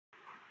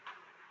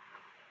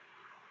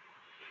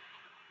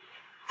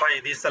Hi,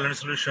 this is Salon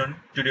Solution.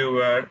 Today we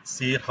will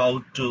see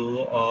how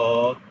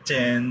to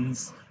change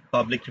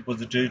public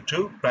repository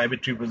to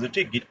private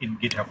repository in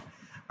GitHub.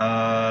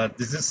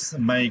 This is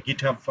my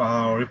GitHub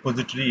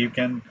repository. You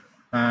can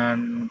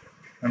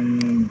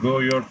go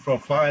your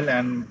profile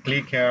and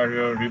click here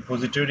your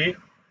repository.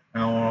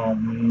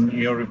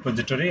 Your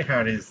repository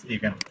here is you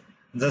can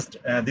just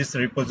this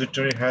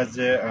repository has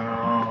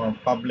a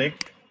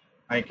public.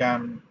 I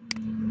can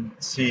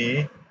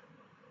see.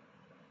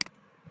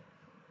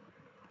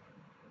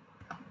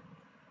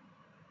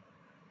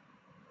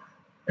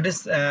 It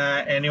is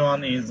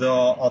anyone is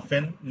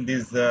often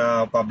this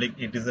public.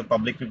 It is a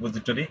public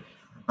repository.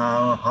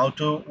 How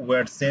to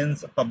where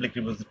sense public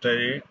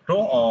repository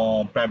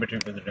to private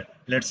repository.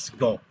 Let's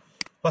go.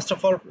 First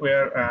of all,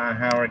 where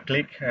have a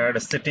click the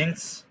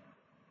settings,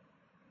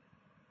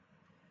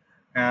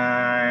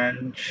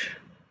 and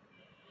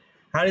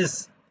here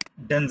is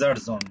danger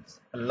zones.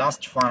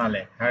 Last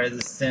finally, here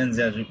is sense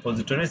as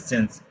repository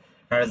sense.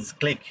 Here is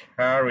click.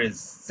 Here is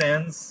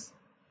sense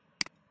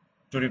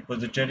to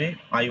repository.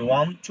 I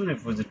want to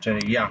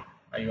repository. Yeah,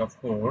 I of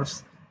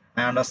course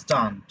I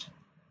understand.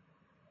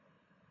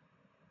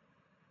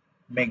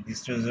 Make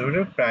this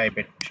repository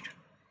private.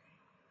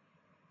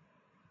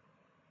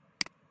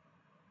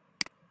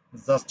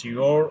 Just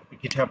your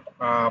GitHub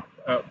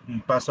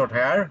password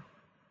here.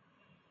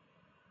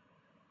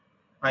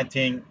 I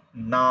think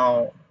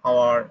now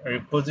our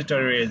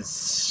repository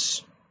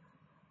is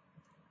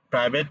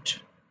private.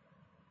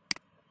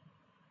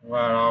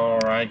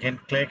 Where I can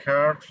click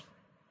here.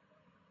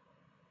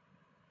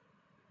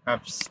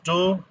 Apps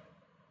 2.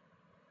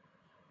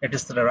 It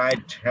is to the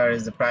right. Here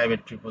is the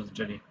private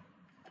repository.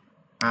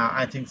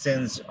 I think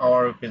since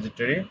our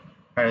repository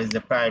here is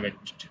the private.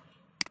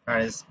 Here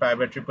is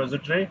private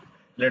repository.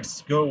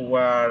 Let's go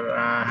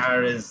where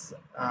here is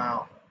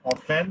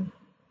often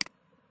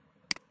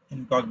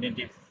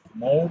incognitive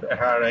mode.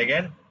 Here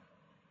again.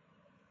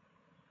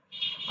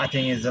 I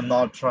think is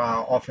not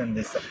often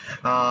this.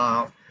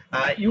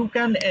 You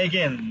can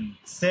again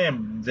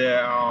same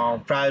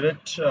the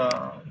private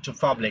to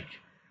public.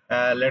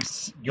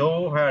 Let's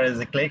go. Here is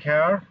a click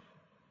here.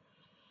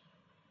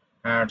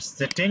 Add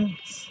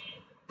settings.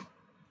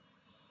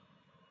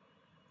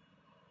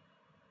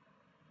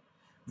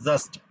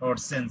 Just our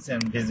sense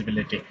and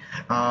visibility.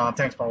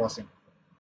 Thanks for watching.